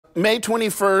May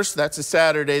 21st, that's a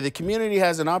Saturday, the community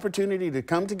has an opportunity to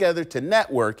come together to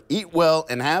network, eat well,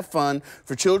 and have fun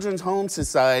for Children's Home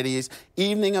Society's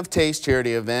Evening of Taste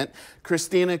charity event.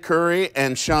 Christina Curry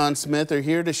and Sean Smith are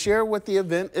here to share what the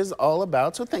event is all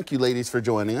about. So thank you, ladies, for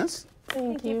joining us.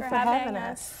 Thank you for having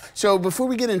us. So before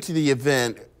we get into the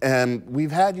event,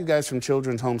 we've had you guys from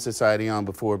Children's Home Society on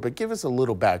before, but give us a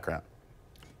little background.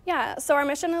 Yeah, so our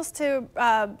mission is to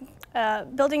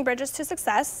building bridges to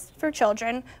success for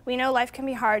children. We know life can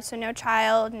be hard, so no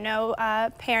child, no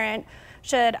parent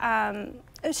should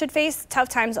face tough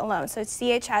times alone. So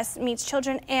CHS meets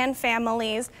children and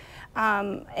families at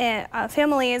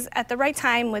the right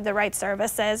time with the right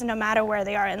services, no matter where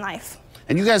they are in life.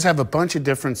 And you guys have a bunch of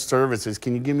different services.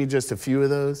 Can you give me just a few of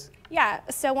those? Yeah,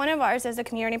 so one of ours is a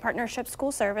community partnership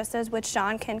school services, which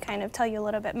Sean can kind of tell you a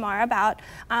little bit more about.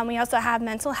 We also have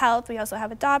mental health, we also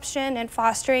have adoption and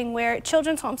fostering, where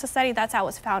Children's Home Society, that's how it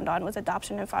was found on, was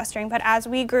adoption and fostering. But as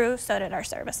we grew, so did our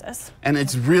services. And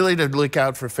it's really to look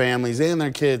out for families and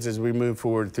their kids as we move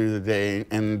forward through the day.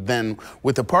 And then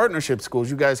with the partnership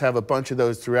schools, you guys have a bunch of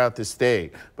those throughout the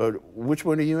state. But which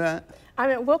one are you at? I'm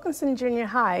at Wilkinson Junior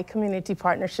High Community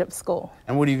Partnership School.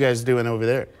 And what are you guys doing over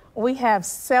there? We have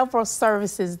several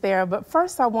services there, but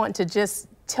first I want to just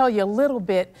tell you a little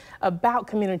bit about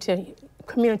community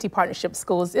partnership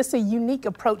schools. It's a unique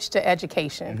approach to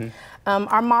education.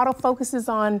 Our model focuses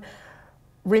on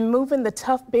removing the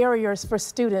tough barriers for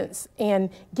students and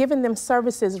giving them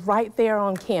services right there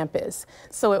on campus.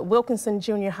 So at Wilkinson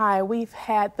Junior High, we've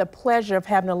had the pleasure of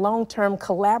having a long-term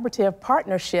collaborative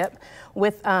partnership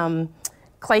with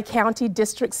Clay County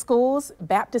District Schools,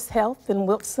 Baptist Health and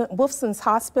Wolfson's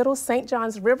Hospital, St.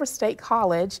 John's River State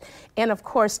College, and of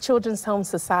course, Children's Home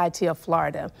Society of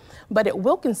Florida. But at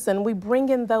Wilkinson, we bring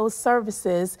in those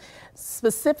services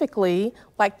specifically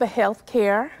like the health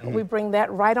care. We bring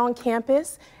that right on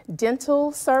campus,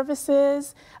 dental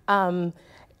services,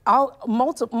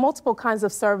 multiple kinds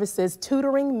of services,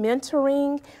 tutoring,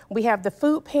 mentoring. We have the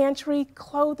food pantry,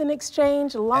 clothing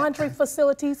exchange, laundry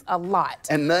facilities, a lot.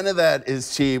 And none of that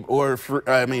is cheap or free.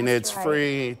 I mean, it's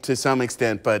free to some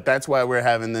extent, but that's why we're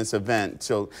having this event.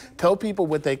 So tell people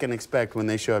what they can expect when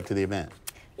they show up to the event.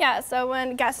 Yeah, so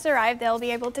when guests arrive, they'll be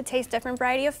able to taste different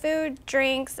variety of food,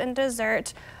 drinks, and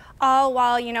dessert. All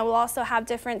while, we'll also have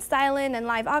different silent and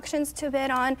live auctions to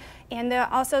bid on. And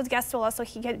also, the guests will also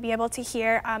be able to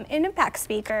hear an impact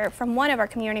speaker from one of our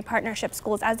community partnership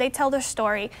schools as they tell their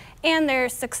story and their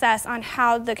success on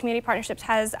how the community partnerships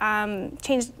has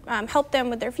helped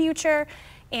them with their future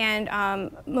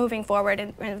and moving forward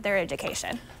in their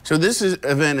education. So this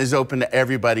event is open to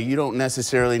everybody. You don't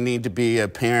necessarily need to be a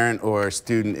parent or a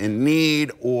student in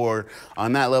need or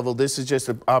on that level. This is just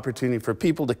an opportunity for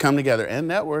people to come together and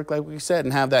network, like we said,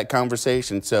 and have that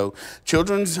conversation. So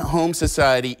Children's Home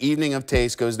Society Evening of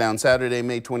Taste goes down Saturday,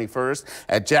 May 21st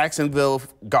at Jacksonville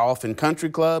Golf and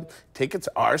Country Club. Tickets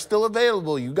are still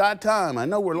available. You got time. I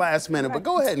know we're last minute, but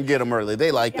go ahead and get them early. They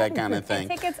like that kind of thing.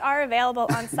 And tickets are available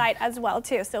on site as well,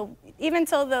 too. So even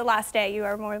till the last day, you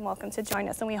are more than welcome to join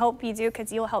us. And we hope you do,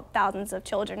 because you'll help thousands of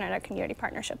children at our community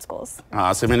partnership schools.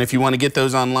 Awesome. And if you want to get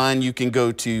those online, you can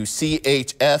go to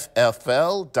chffl.org/EOT.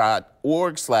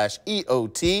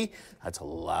 That's a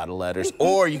lot of letters.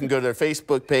 Or you can go to their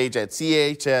Facebook page at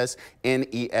CHSNEFL.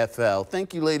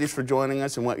 Thank you, ladies, for joining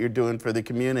us and what you're doing for the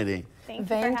community.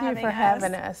 Thank you for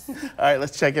having us. All right,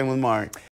 let's check in with Mark.